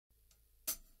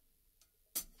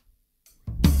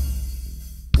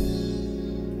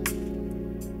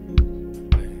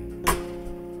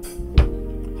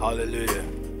Hallelujah.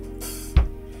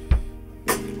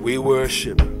 We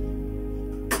worship.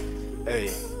 Hey.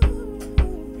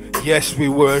 Yes, we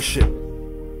worship.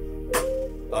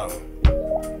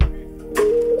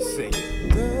 Sing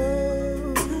it.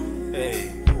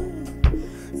 Hey.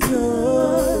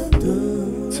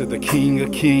 To the King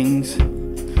of Kings,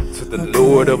 to the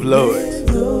Lord of Lords.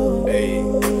 Hey.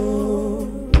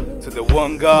 To the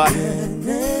one God.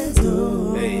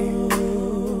 Hey.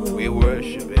 We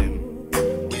worship Him.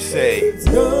 We say,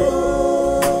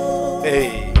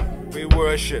 hey, we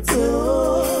worship.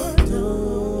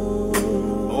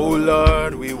 Oh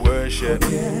Lord, we worship.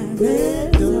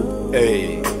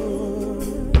 Hey.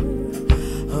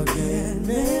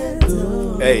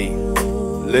 Hey,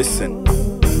 listen.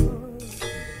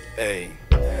 Hey.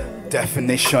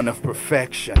 Definition of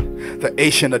perfection. The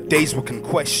Ancient of Days we can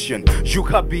question. You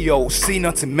could be OC,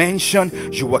 not to mention.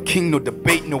 You are king, no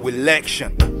debate, no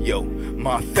election. Yo,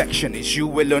 my affection is you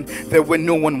alone. There when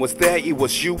no one was there, it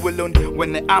was you alone.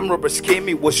 When the arm robbers came,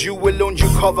 it was you alone. You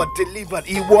covered, delivered,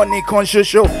 he won a conscious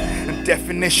show.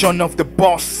 Definition of the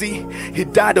boss, see. He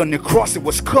died on the cross, it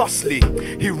was costly.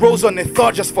 He rose on the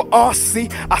third just for us, see.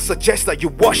 I suggest that you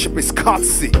worship his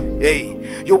courtesy.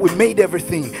 Hey, yo, we made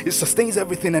everything. It sustains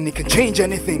everything and it can change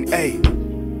anything. Hey,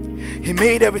 he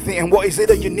made everything, and what is it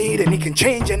that you need, and he can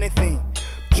change anything.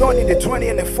 Joining the 20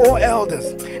 and the 4 elders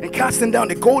and casting down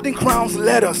the golden crowns,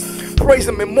 let us praise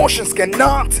him. Emotions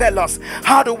cannot tell us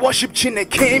how to worship. Chine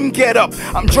came, get up.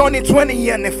 I'm joining 20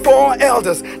 and the 4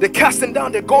 elders. They're casting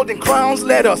down the golden crowns,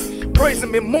 let us praise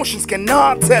him. Emotions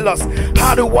cannot tell us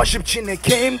how to worship. Chine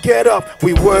came, get up.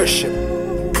 We worship.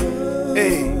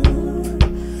 Hey,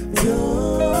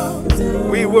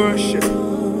 we worship.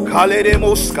 Kalede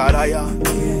Moskaraya.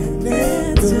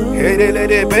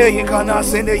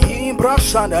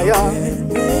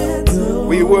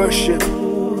 We worship.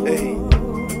 Hey.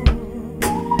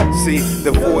 See,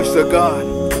 the voice of God,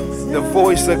 the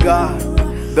voice of God,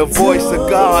 the voice of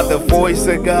God, the voice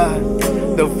of God,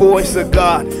 the voice of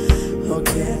God.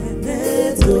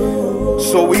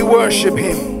 So we worship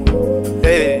him.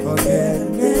 Hey.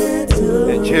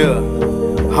 And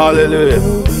chill. Hallelujah.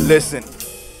 Listen.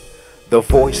 The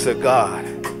voice of God,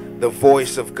 the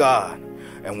voice of God.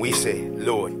 And we say,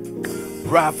 Lord,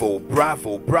 bravo,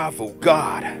 bravo, bravo,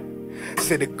 God.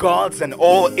 Say the gods and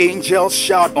all angels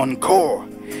shout encore,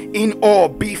 in awe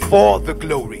before the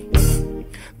glory.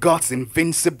 God's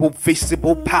invincible,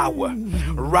 visible power.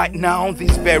 Right now,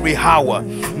 this very hour.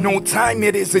 No time,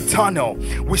 it is eternal.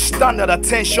 We stand at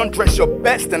attention, dress your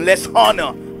best and let's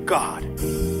honor God,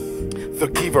 the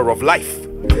giver of life.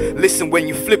 Listen, when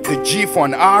you flip the G for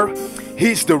an R,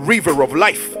 he's the river of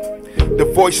life. The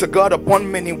voice of God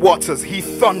upon many waters, he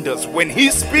thunders. When he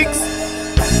speaks,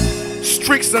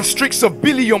 streaks and streaks of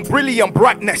brilliant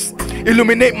brightness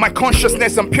illuminate my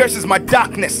consciousness and pierces my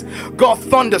darkness. God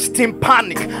thunders,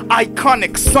 tympanic,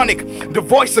 iconic, sonic. The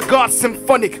voice of God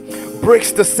symphonic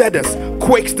breaks the cedars,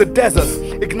 quakes the deserts,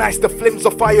 ignites the flames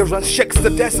of fire and shakes the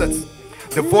deserts.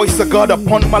 The voice of God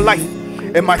upon my life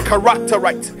and my character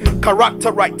right,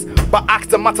 but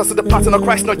actor matters to the pattern of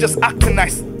Christ, not just acting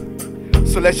nice.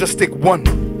 So let's just take one,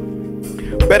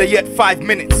 better yet 5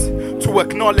 minutes, to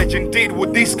acknowledge indeed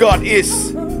what this God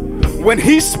is. When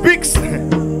he speaks,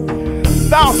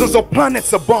 thousands of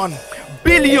planets are born,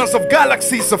 billions of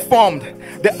galaxies are formed.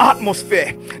 The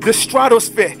atmosphere, the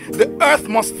stratosphere, the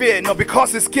earthmosphere, not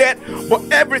because it's scared, but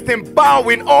everything bow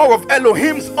in awe of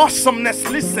Elohim's awesomeness.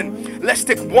 Listen, let's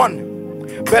take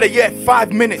one, better yet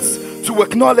 5 minutes, to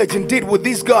acknowledge indeed what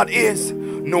this God is.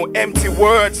 No empty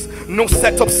words, no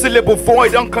set up syllable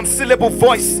void, unconcealable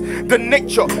voice. The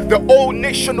nature, the old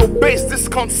nation obeys this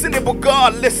concealable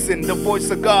God. Listen, the voice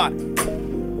of God.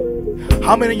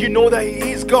 How many of you know that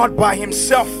he is God by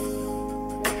himself?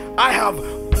 I have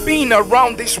been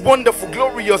around this wonderful,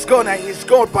 glorious God, and he is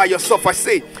God by yourself. I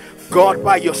say, God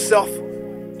by yourself.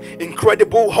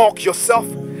 Incredible Hulk yourself.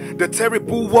 The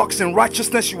terrible walks in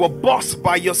righteousness, you are boss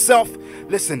by yourself.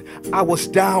 Listen, I was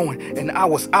down and I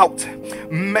was out,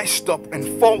 messed up and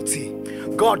faulty.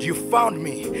 God, you found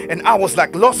me, and I was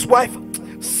like lost wife,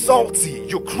 salty.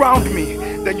 You crowned me,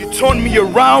 then you turned me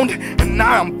around, and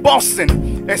now I'm bossing.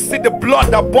 And see the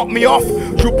blood that bought me off.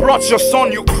 You brought your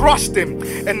son, you crushed him,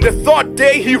 and the third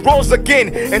day he rose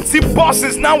again. And TBoss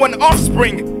is now an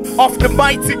offspring of the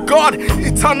mighty God,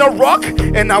 eternal rock,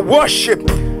 and I worship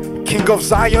King of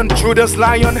Zion, Judah's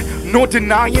lion, no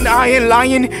denying, I ain't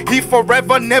lying. He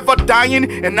forever, never dying,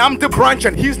 and I'm the branch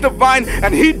and he's the vine,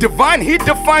 and he divine, he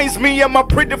defines me and my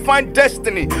predefined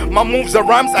destiny. My moves are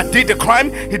rhymes, I did the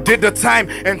crime, he did the time,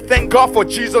 and thank God for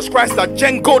Jesus Christ that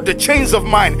jangled the chains of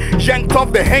mine, yanked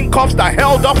off the handcuffs that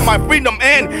held off my freedom,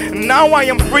 and now I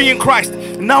am free in Christ.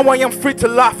 Now I am free to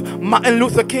laugh. Martin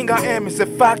Luther King I am, it's a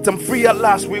fact, I'm free at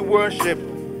last. We worship.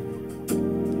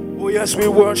 Oh yes, we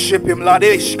worship him.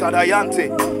 Ladesh Kadayante.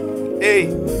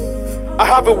 Hey, I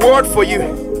have a word for you,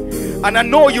 and I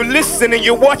know you're listening,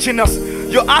 you're watching us,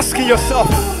 you're asking yourself,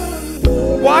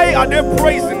 why are they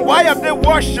praising? Why are they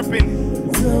worshiping?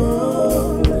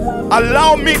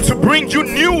 Allow me to bring you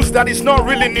news that is not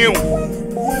really new.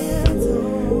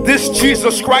 This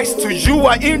Jesus Christ to you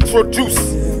I introduce.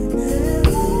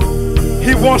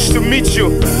 He wants to meet you.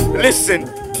 Listen,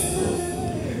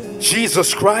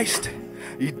 Jesus Christ,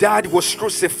 he died, was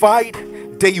crucified,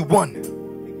 day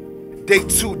 1. Day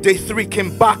 2, day 3,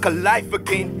 came back alive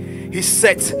again. He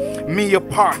set me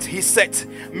apart. He set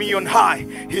me on high.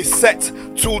 He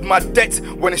settled my debt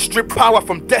when it stripped power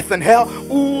from death and hell.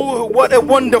 Ooh, what a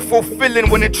wonderful feeling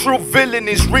when a true villain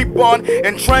is reborn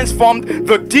and transformed.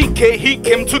 The decay he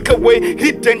came, took away.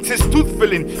 He dentist tooth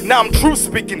filling. Now I'm true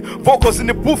speaking. Vocals in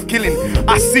the booth killing.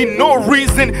 I see no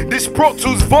reason this Pro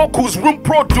Tools vocals room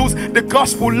produce the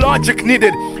gospel logic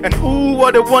needed. And ooh,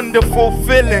 what a wonderful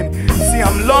feeling. See,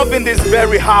 I'm loving this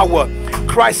very hour.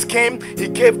 Christ came, he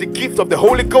gave the gift of the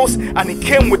Holy Ghost, and he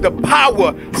came with the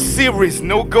power series.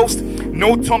 No ghost,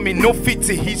 no Tommy, no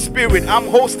Fitty, he's spirit, I'm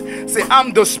host. Say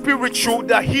I'm the spiritual,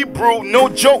 the Hebrew, no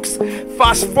jokes.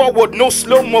 Fast forward, no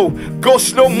slow-mo, go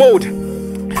slow mode.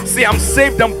 See, I'm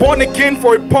saved, I'm born again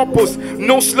for a purpose.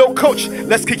 No slow coach,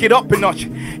 let's kick it up a notch.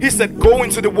 He said go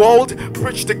into the world,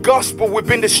 preach the gospel. We've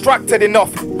been distracted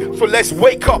enough, so let's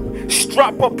wake up,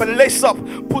 strap up and lace up,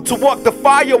 put to work the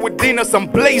fire within us and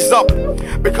blaze up,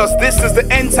 because this is the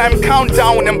end time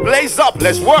countdown, and blaze up,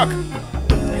 let's work.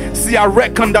 See, I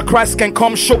reckon that Christ can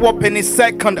come show up any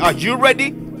second. Are you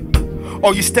ready?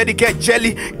 Or you steady get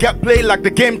jelly, get played like the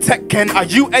game Tekken? Are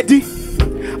you Eddie?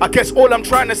 I guess all I'm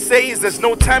trying to say is there's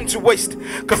no time to waste,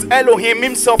 cause Elohim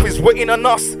himself is waiting on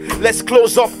us. Let's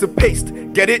close off the paste,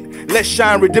 get it? Let's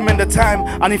shine, redeeming the time.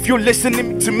 And if you're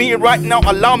listening to me right now,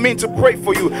 allow me to pray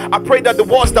for you. I pray that the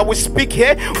words that we speak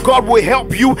here, God will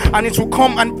help you, and it will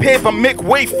come and pave and make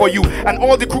way for you, and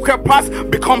all the crooked paths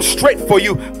become straight for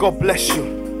you. God bless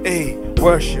you. Hey,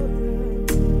 worship.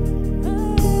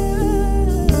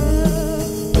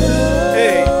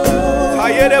 Hey,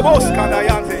 TBoss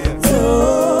Kanayante.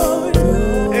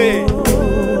 Hey.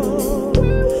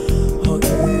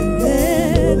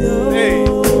 Hey.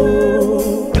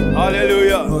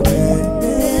 Hallelujah.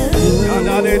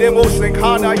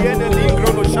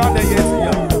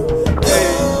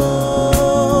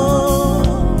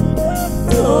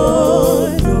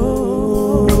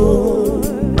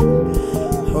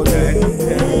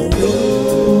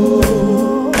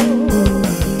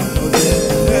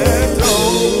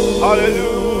 Hallelujah.